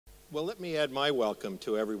Well, let me add my welcome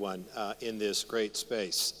to everyone in this great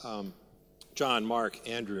space. John, Mark,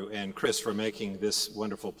 Andrew, and Chris for making this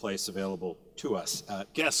wonderful place available to us.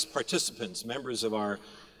 Guests, participants, members of our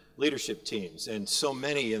leadership teams, and so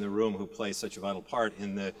many in the room who play such a vital part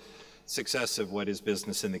in the success of what is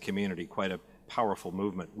business in the community. Quite a powerful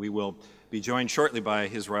movement. We will be joined shortly by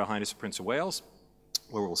His Royal Highness the Prince of Wales,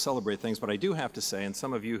 where we'll celebrate things. But I do have to say, and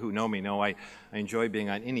some of you who know me know I enjoy being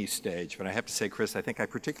on any stage, but I have to say, Chris, I think I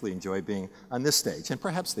particularly enjoy being on this stage, and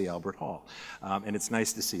perhaps the Albert Hall. And it's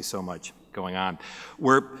nice to see so much going on.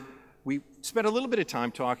 We spent a little bit of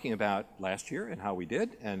time talking about last year and how we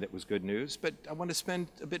did, and it was good news, but I want to spend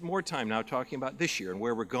a bit more time now talking about this year and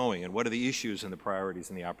where we're going and what are the issues and the priorities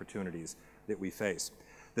and the opportunities that we face.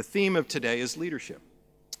 The theme of today is leadership.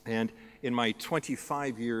 And in my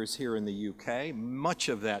 25 years here in the UK, much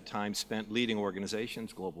of that time spent leading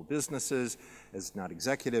organizations, global businesses, as not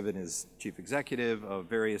executive and as chief executive of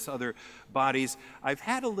various other bodies. I've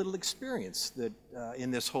had a little experience that in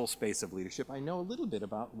this whole space of leadership. I know a little bit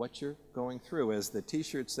about what you're going through. As the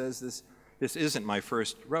t-shirt says, this isn't my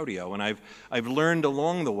first rodeo, and I've learned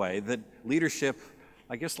along the way that leadership,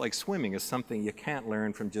 I guess like swimming, is something you can't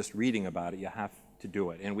learn from just reading about it. You have to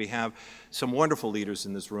do it. And we have some wonderful leaders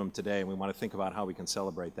in this room today, and we want to think about how we can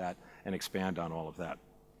celebrate that and expand on all of that.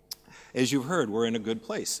 As you've heard, we're in a good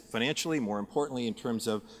place financially, more importantly in terms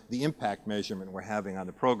of the impact measurement we're having on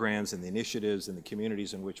the programs and the initiatives and the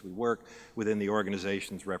communities in which we work within the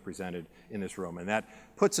organizations represented in this room. And that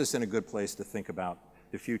puts us in a good place to think about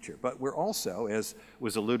the future. But we're also, as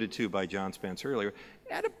was alluded to by John Spence earlier,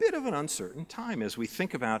 at a bit of an uncertain time as we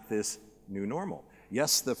think about this new normal.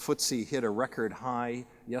 Yes, the FTSE hit a record high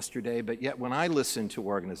yesterday, but yet when I listen to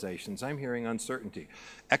organizations, I'm hearing uncertainty,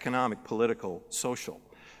 economic, political, social.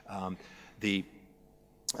 The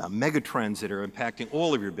megatrends that are impacting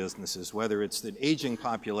all of your businesses, whether it's the aging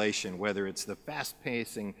population, whether it's the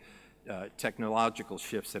fast-pacing technological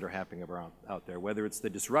shifts that are happening out there, whether it's the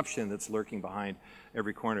disruption that's lurking behind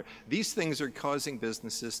every corner. These things are causing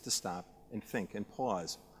businesses to stop and think and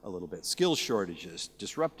pause a little bit. Skill shortages,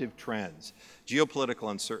 disruptive trends, geopolitical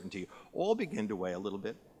uncertainty all begin to weigh a little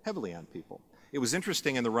bit heavily on people. It was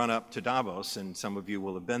interesting in the run-up to Davos, and some of you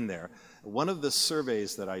will have been there, one of the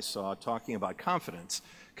surveys that I saw talking about confidence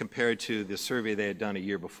compared to the survey they had done a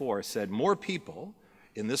year before said more people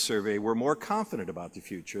in this survey were more confident about the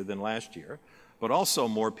future than last year, but also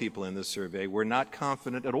more people in this survey were not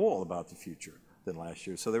confident at all about the future than last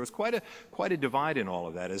year. So there was quite a divide in all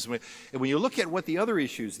of that. And when you look at what the other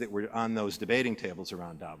issues that were on those debating tables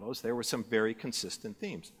around Davos, there were some very consistent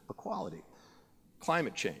themes: equality,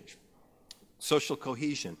 climate change, social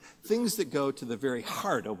cohesion, things that go to the very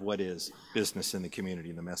heart of what is business in the community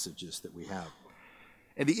and the messages that we have.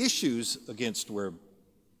 And the issues against we're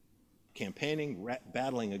campaigning,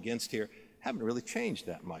 battling against here, haven't really changed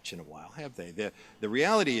that much in a while, have they? The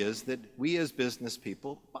reality is that we as business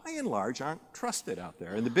people, by and large, aren't trusted out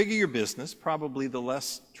there. And the bigger your business, probably the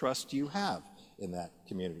less trust you have in that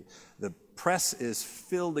community. The press is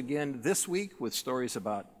filled again this week with stories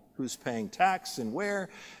about who's paying tax and where,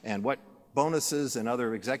 and what bonuses and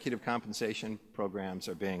other executive compensation programs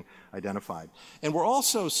are being identified. And we're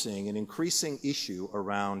also seeing an increasing issue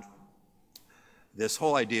around this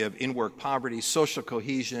whole idea of in-work poverty, social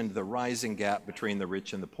cohesion, the rising gap between the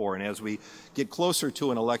rich and the poor. And as we get closer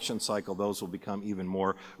to an election cycle, those will become even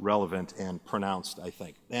more relevant and pronounced, I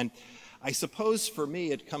think. And I suppose for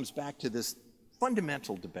me, it comes back to this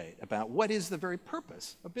fundamental debate about what is the very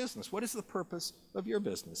purpose of business? What is the purpose of your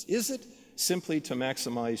business? Is it simply to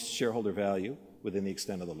maximize shareholder value within the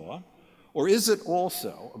extent of the law? Or is it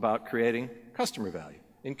also about creating customer value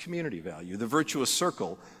and community value, the virtuous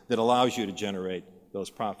circle that allows you to generate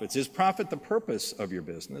those profits? Is profit the purpose of your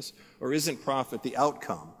business, or isn't profit the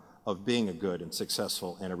outcome of being a good and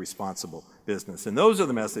successful and a responsible business? And those are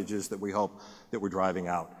the messages that we hope that we're driving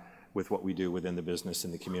out with what we do within the business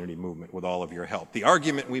and the community movement with all of your help. The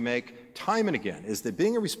argument we make time and again is that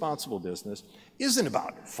being a responsible business isn't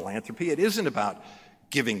about philanthropy, it isn't about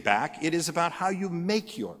giving back, it is about how you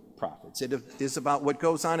make your profits. It is about what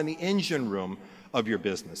goes on in the engine room of your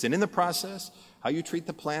business. And in the process, how you treat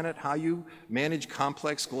the planet, how you manage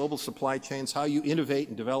complex global supply chains, how you innovate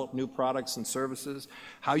and develop new products and services,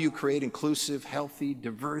 how you create inclusive, healthy,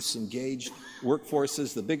 diverse, engaged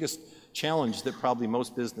workforces, the biggest challenge that probably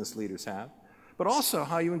most business leaders have, but also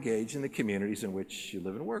how you engage in the communities in which you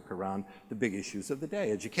live and work around the big issues of the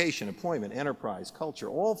day: education, employment, enterprise, culture,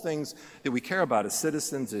 all things that we care about as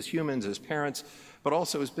citizens, as humans, as parents, but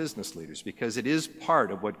also as business leaders, because it is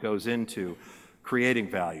part of what goes into creating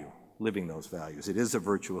value, living those values. It is a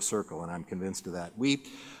virtuous circle, and I'm convinced of that. We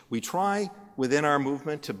try within our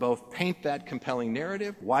movement to both paint that compelling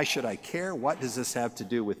narrative. Why should I care? What does this have to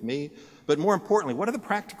do with me? But more importantly, what are the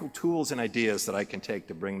practical tools and ideas that I can take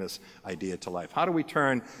to bring this idea to life? How do we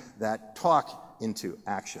turn that talk into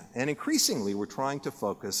action? And increasingly, we're trying to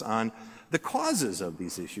focus on the causes of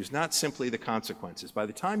these issues, not simply the consequences. By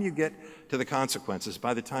the time you get to the consequences,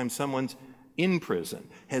 by the time someone's in prison,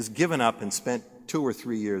 has given up and spent 2 or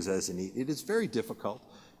 3 years as a NEET, it is very difficult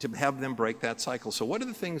to have them break that cycle. So what are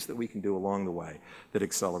the things that we can do along the way that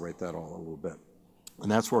accelerate that all a little bit? And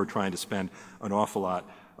that's where we're trying to spend an awful lot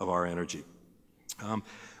of our energy.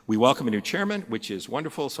 We welcome a new chairman, which is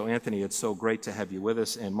wonderful. So Anthony, it's so great to have you with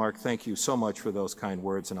us. And Mark, thank you so much for those kind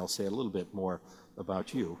words. And I'll say a little bit more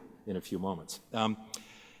about you in a few moments.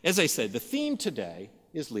 As I said, the theme today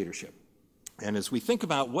is leadership. And as we think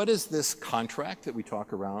about what is this contract that we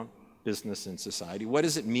talk around business and society, what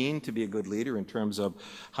does it mean to be a good leader in terms of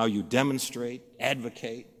how you demonstrate,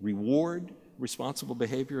 advocate, reward responsible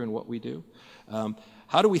behavior in what we do?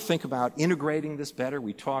 How do we think about integrating this better?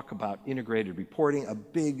 We talk about integrated reporting, a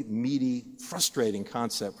big, meaty, frustrating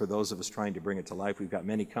concept for those of us trying to bring it to life. We've got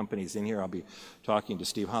many companies in here. I'll be talking to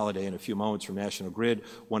Steve Holliday in a few moments from National Grid,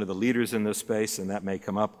 one of the leaders in this space, and that may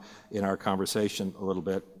come up in our conversation a little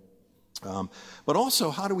bit. But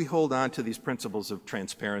also, how do we hold on to these principles of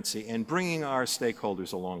transparency and bringing our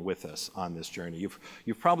stakeholders along with us on this journey?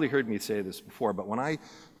 You've probably heard me say this before, but when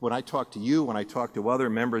I talk to you, when I talk to other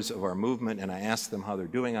members of our movement and I ask them how they're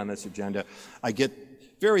doing on this agenda, I get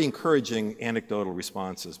very encouraging anecdotal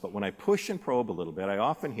responses. But when I push and probe a little bit, I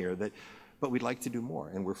often hear that, but we'd like to do more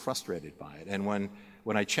and we're frustrated by it. And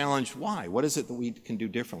when I challenge why, what is it that we can do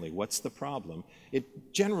differently? What's the problem?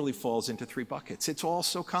 It generally falls into 3 buckets. It's all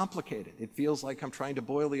so complicated. It feels like I'm trying to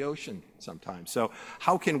boil the ocean sometimes. So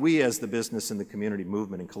how can we as the business and the community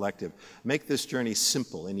movement and collective make this journey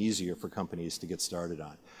simple and easier for companies to get started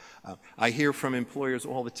on? I hear from employers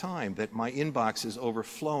all the time that my inbox is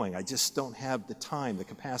overflowing. I just don't have the time, the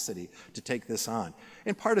capacity to take this on.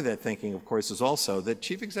 And part of that thinking, of course, is also that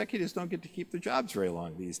chief executives don't get to keep their jobs very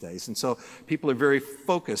long these days. And so people are very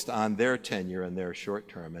focused on their tenure and their short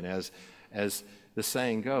term. And as the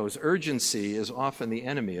saying goes, urgency is often the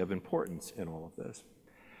enemy of importance in all of this.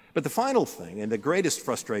 But the final thing, and the greatest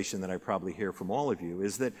frustration that I probably hear from all of you,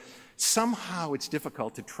 is that somehow it's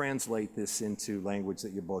difficult to translate this into language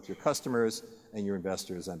that both your customers and your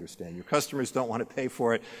investors understand. Your customers don't want to pay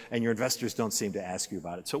for it, and your investors don't seem to ask you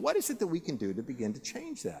about it. So what is it that we can do to begin to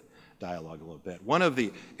change that dialogue a little bit? One of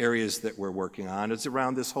the areas that we're working on is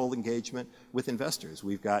around this whole engagement with investors.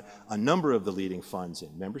 We've got a number of the leading funds in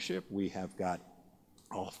membership. We have got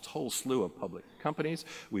a whole slew of public companies.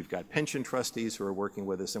 We've got pension trustees who are working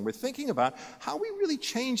with us, and we're thinking about how we really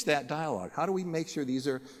change that dialogue. How do we make sure these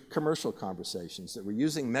are commercial conversations, that we're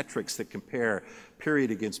using metrics that compare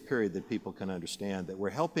period against period that people can understand, that we're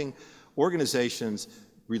helping organizations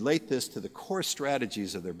relate this to the core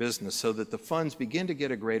strategies of their business so that the funds begin to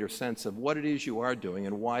get a greater sense of what it is you are doing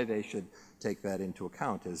and why they should take that into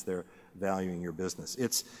account as they're valuing your business.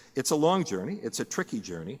 It's a long journey, it's a tricky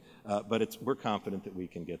journey, but we're confident that we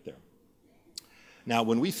can get there. Now,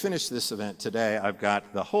 when we finish this event today, I've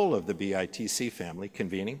got the whole of the BITC family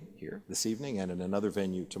convening here this evening and in another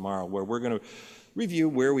venue tomorrow, where we're going to review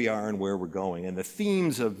where we are and where we're going. And the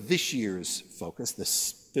themes of this year's focus,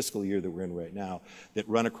 this fiscal year that we're in right now, that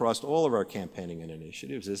run across all of our campaigning and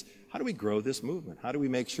initiatives is, how do we grow this movement? How do we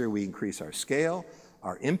make sure we increase our scale,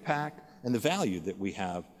 our impact, and the value that we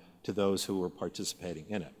have to those who are participating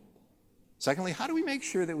in it? Secondly, how do we make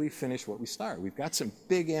sure that we finish what we start? We've got some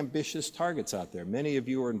big, ambitious targets out there. Many of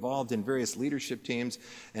you are involved in various leadership teams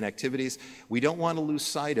and activities. We don't want to lose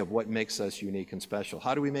sight of what makes us unique and special.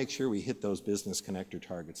 How do we make sure we hit those business connector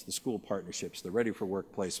targets, the school partnerships, the ready for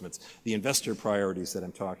work placements, the investor priorities that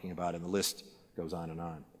I'm talking about, and the list goes on and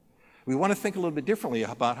on. We want to think a little bit differently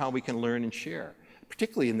about how we can learn and share,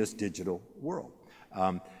 particularly in this digital world.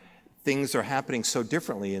 Things are happening so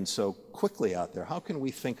differently and so quickly out there. How can we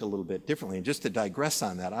think a little bit differently? And just to digress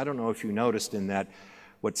on that, I don't know if you noticed in that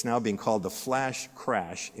what's now being called the flash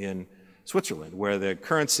crash in Switzerland, where the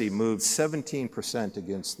currency moved 17%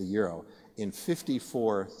 against the euro in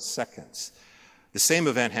 54 seconds. The same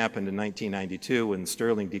event happened in 1992 when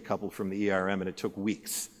sterling decoupled from the ERM, and it took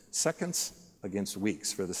weeks. Seconds against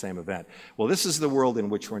weeks for the same event. Well, this is the world in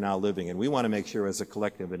which we're now living, and we want to make sure as a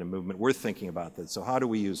collective and a movement we're thinking about this. So how do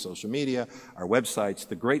we use social media, our websites,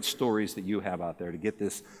 the great stories that you have out there to get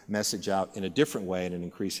this message out in a different way, in an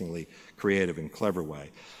increasingly creative and clever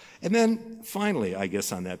way? And then finally, I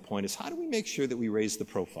guess on that point, is how do we make sure that we raise the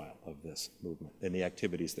profile of this movement and the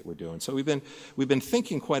activities that we're doing? So we've been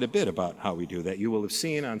thinking quite a bit about how we do that. You will have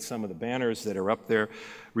seen on some of the banners that are up there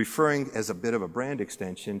referring as a bit of a brand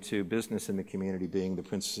extension to business in the community being the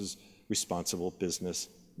Prince's Responsible Business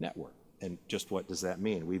Network. And just what does that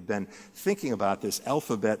mean? We've been thinking about this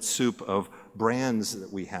alphabet soup of brands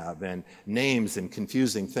that we have and names and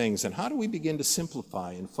confusing things, and how do we begin to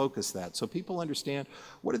simplify and focus that so people understand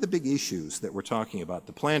what are the big issues that we're talking about,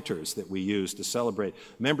 the planters that we use to celebrate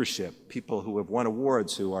membership, people who have won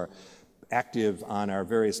awards who are active on our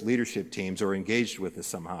various leadership teams or engaged with us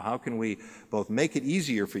somehow. How can we both make it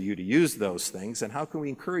easier for you to use those things, and how can we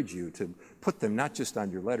encourage you to put them not just on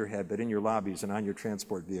your letterhead, but in your lobbies and on your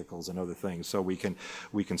transport vehicles and other things so we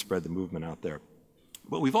can spread the movement out there.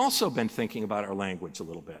 But we've also been thinking about our language a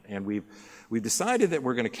little bit, and we've decided that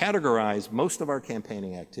we're going to categorize most of our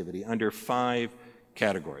campaigning activity under 5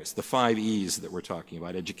 categories, the 5 E's that we're talking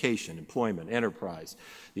about: education, employment, enterprise,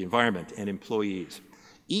 the environment, and employees.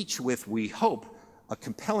 Each with, we hope, a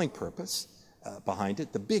compelling purpose behind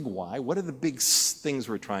it, the big why. What are the big things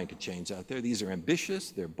we're trying to change out there? These are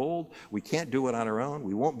ambitious, they're bold, we can't do it on our own,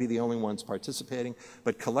 we won't be the only ones participating,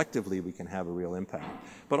 but collectively we can have a real impact.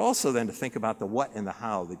 But also then to think about the what and the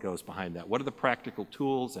how that goes behind that. What are the practical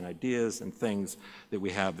tools and ideas and things that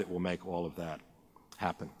we have that will make all of that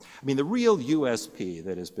happen? I mean, the real USP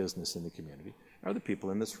that is business in the community are the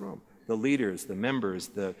people in this room. The leaders, the members,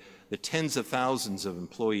 the tens of thousands of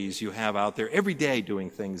employees you have out there every day doing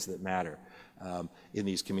things that matter in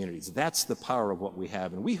these communities. That's the power of what we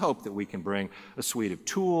have, and we hope that we can bring a suite of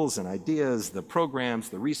tools and ideas, the programs,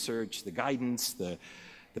 the research, the guidance, the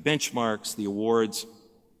benchmarks, the awards,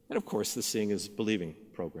 and of course the Seeing is Believing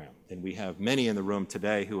program. And we have many in the room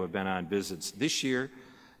today who have been on visits this year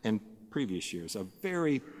and previous years. A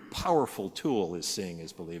very powerful tool is Seeing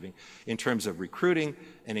is Believing in terms of recruiting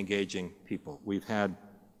and engaging people. We've had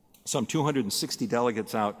some 260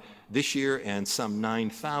 delegates out this year and some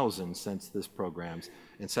 9,000 since this program's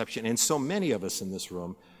inception. And so many of us in this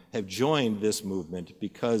room have joined this movement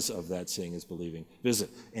because of that Seeing is Believing visit,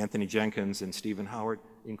 Anthony Jenkins and Stephen Howard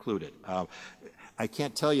included. I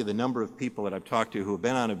can't tell you the number of people that I've talked to who have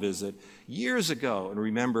been on a visit years ago and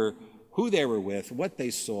remember who they were with, what they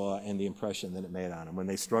saw, and the impression that it made on them when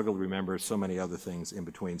they struggled to remember so many other things in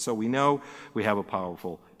between. So we know we have a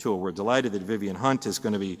powerful tool. We're delighted that Vivian Hunt is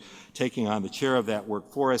going to be taking on the chair of that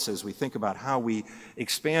work for us as we think about how we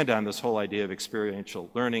expand on this whole idea of experiential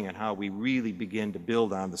learning and how we really begin to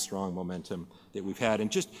build on the strong momentum that we've had.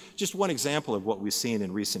 And just one example of what we've seen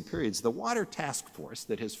in recent periods, the Water Task Force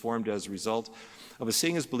that has formed as a result of a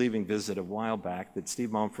Seeing is Believing visit a while back that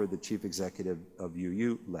Steve Mumford, the chief executive of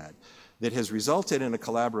UU, led, that has resulted in a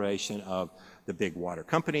collaboration of the big water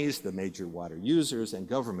companies, the major water users, and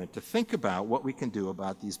government to think about what we can do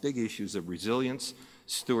about these big issues of resilience,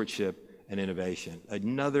 stewardship, and innovation.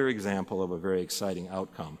 Another example of a very exciting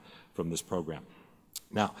outcome from this program.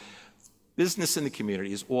 Now, business in the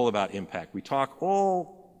community is all about impact. We talk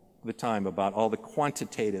all the time about all the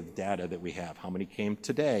quantitative data that we have. How many came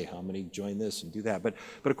today? How many joined this and do that? But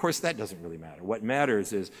of course, that doesn't really matter. What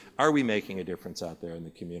matters is, are we making a difference out there in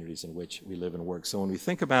the communities in which we live and work? So when we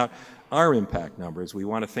think about our impact numbers, we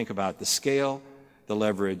want to think about the scale, the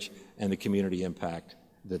leverage, and the community impact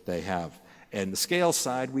that they have. And the scale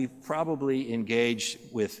side, we've probably engaged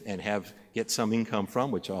with and get some income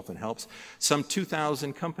from, which often helps, some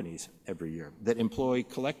 2,000 companies every year that employ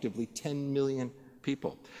collectively 10 million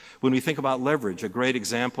people. When we think about leverage, a great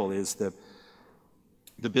example is the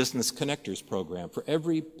Business Connectors program. For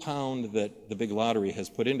every pound that the big lottery has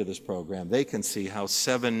put into this program, they can see how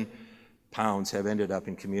 7 pounds have ended up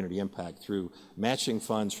in community impact through matching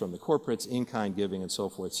funds from the corporates, in-kind giving, and so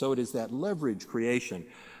forth. So it is that leverage creation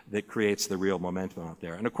that creates the real momentum out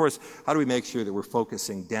there. And of course, how do we make sure that we're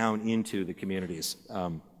focusing down into the communities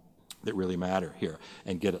that really matter here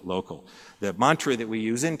and get it local? The mantra that we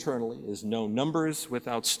use internally is no numbers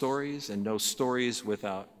without stories and no stories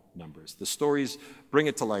without numbers. The stories bring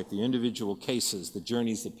it to life, the individual cases, the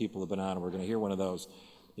journeys that people have been on, and we're going to hear one of those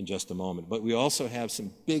in just a moment. But we also have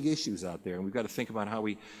some big issues out there, and we've got to think about how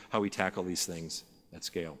we tackle these things at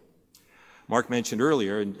scale. Mark mentioned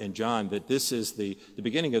earlier, and John, that this is the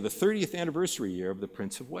beginning of the 30th anniversary year of the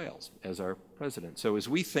Prince of Wales as our president. So as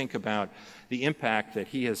we think about the impact that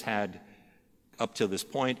he has had up to this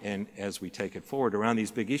point, and as we take it forward around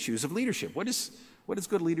these big issues of leadership, what does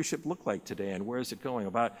good leadership look like today, and where is it going?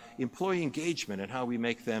 About employee engagement and how we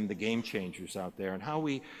make them the game changers out there, and how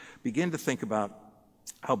we begin to think about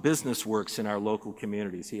how business works in our local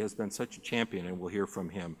communities. He has been such a champion, and we'll hear from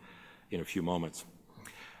him in a few moments.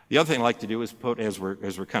 The other thing I'd like to do is put, as we're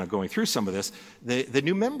kind of going through some of this, the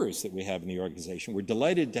new members that we have in the organization. We're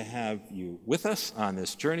delighted to have you with us on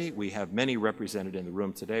this journey. We have many represented in the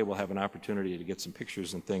room today. We'll have an opportunity to get some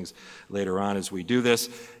pictures and things later on as we do this.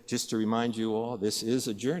 Just to remind you all, this is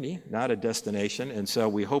a journey, not a destination, and so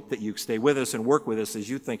we hope that you stay with us and work with us as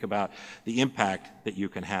you think about the impact that you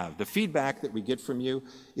can have. The feedback that we get from you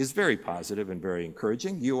is very positive and very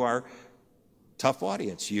encouraging. You are tough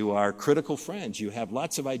audience. You are critical friends. You have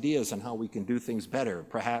lots of ideas on how we can do things better,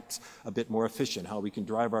 perhaps a bit more efficient, how we can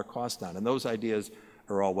drive our costs down. And those ideas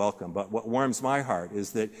are all welcome. But what warms my heart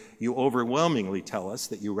is that you overwhelmingly tell us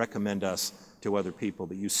that you recommend us to other people,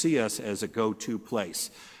 that you see us as a go-to place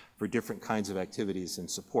for different kinds of activities and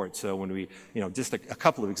support. So when we, just a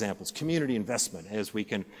couple of examples, community investment, as we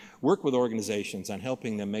can work with organizations on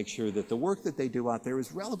helping them make sure that the work that they do out there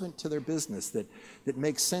is relevant to their business, that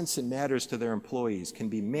makes sense and matters to their employees, can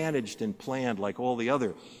be managed and planned like all the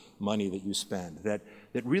other money that you spend, that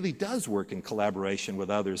really does work in collaboration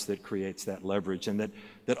with others, that creates that leverage, and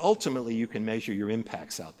that ultimately you can measure your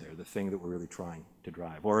impacts out there, the thing that we're really trying to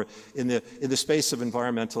drive. Or in the space of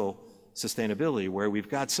environmental sustainability, where we've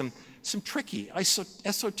got some tricky,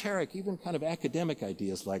 esoteric, even kind of academic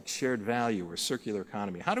ideas like shared value or circular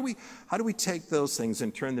economy. How do we take those things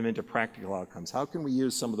and turn them into practical outcomes? How can we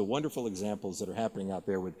use some of the wonderful examples that are happening out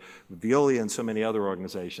there with Veolia and so many other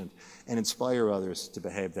organizations and inspire others to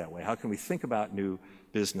behave that way? How can we think about new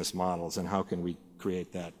business models, and how can we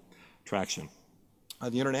create that traction?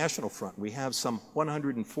 On the international front, we have some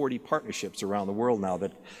 140 partnerships around the world now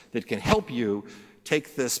that can help you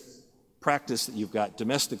take this practice that you've got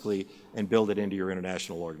domestically and build it into your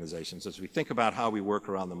international organizations. As we think about how we work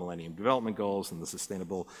around the Millennium Development Goals and the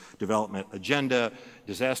Sustainable Development Agenda,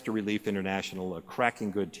 Disaster Relief International, a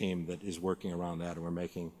cracking good team that is working around that, and we're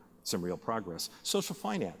making some real progress. Social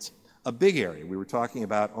finance, a big area. We were talking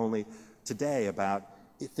about only today about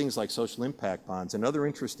things like social impact bonds and other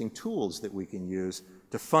interesting tools that we can use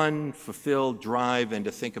to fund, fulfill, drive, and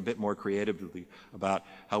to think a bit more creatively about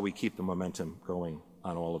how we keep the momentum going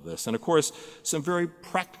on all of this. And of course, some very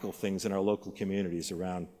practical things in our local communities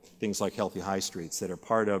around things like healthy high streets that are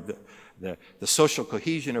part of the social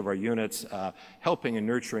cohesion of our units, helping and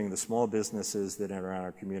nurturing the small businesses that are in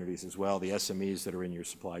our communities as well, the SMEs that are in your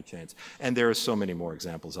supply chains. And there are so many more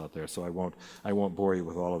examples out there, so I won't bore you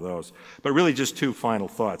with all of those. But really just two final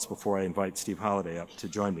thoughts before I invite Steve Holliday up to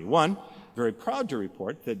join me. One, very proud to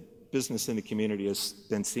report that business in the community has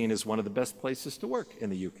been seen as one of the best places to work in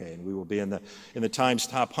the UK, and we will be in the Times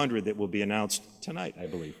Top 100 that will be announced tonight, I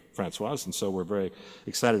believe, Francois, and so we're very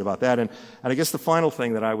excited about that. And I guess the final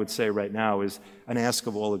thing that I would say right now is an ask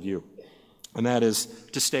of all of you, and that is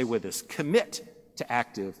to stay with us. Commit to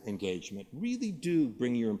active engagement. Really do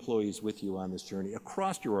bring your employees with you on this journey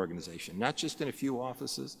across your organization, not just in a few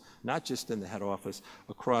offices, not just in the head office,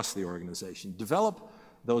 across the organization. Develop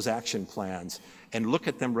those action plans and look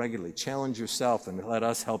at them regularly. Challenge yourself and let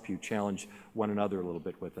us help you challenge one another a little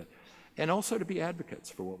bit with it. And also to be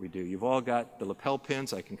advocates for what we do. You've all got the lapel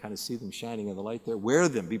pins. I can kind of see them shining in the light there. Wear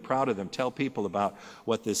them. Be proud of them. Tell people about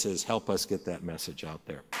what this is. Help us get that message out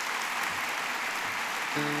there.